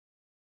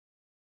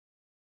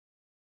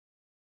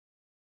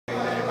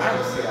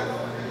ansia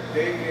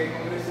de que el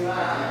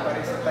congresista le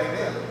parece esta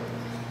idea.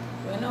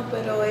 Bueno,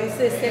 pero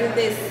ese es el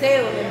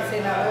deseo del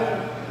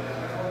senador.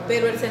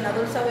 Pero el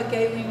senador sabe que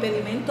hay un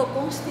impedimento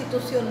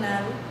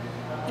constitucional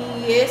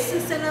y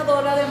ese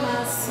senador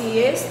además,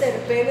 si es del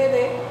PLD,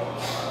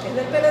 ¿es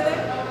del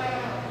PLD?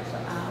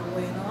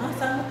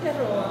 Sánchez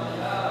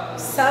Roa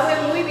sabe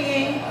muy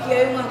bien que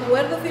hay un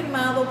acuerdo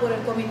firmado por el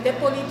comité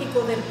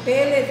político del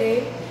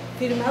PLD,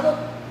 firmado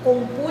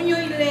con puño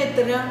y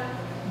letra,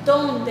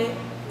 donde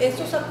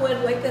esos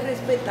acuerdos hay que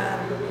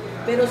respetarlos.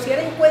 Pero si él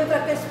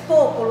encuentra que es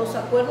poco los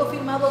acuerdos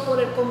firmados por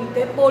el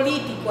comité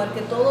político, al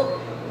que todos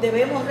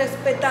debemos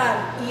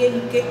respetar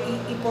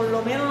y por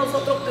lo menos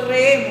nosotros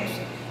creemos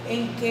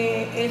en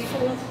que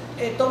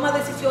eso toma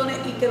decisiones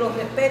y que los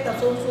respeta,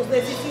 son sus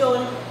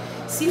decisiones,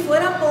 si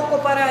fuera poco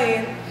para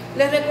él,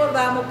 les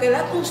recordamos que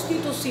la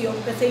Constitución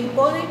que se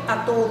impone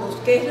a todos,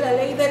 que es la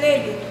ley de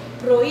leyes,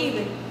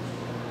 prohíbe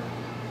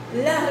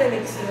la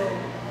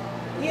reelección.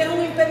 Y es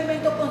un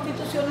impedimento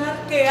constitucional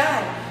que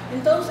hay.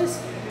 Entonces,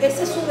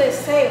 ese es su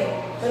deseo,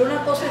 pero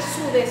una cosa es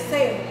su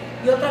deseo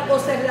y otra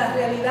cosa es la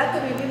realidad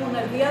que vivimos en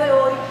el día de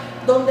hoy,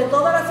 donde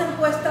todas las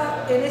encuestas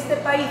en este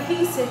país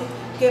dicen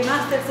que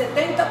más del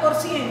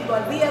 70%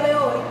 al día de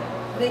hoy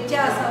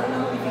rechaza una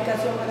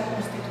modificación a la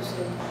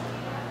Constitución.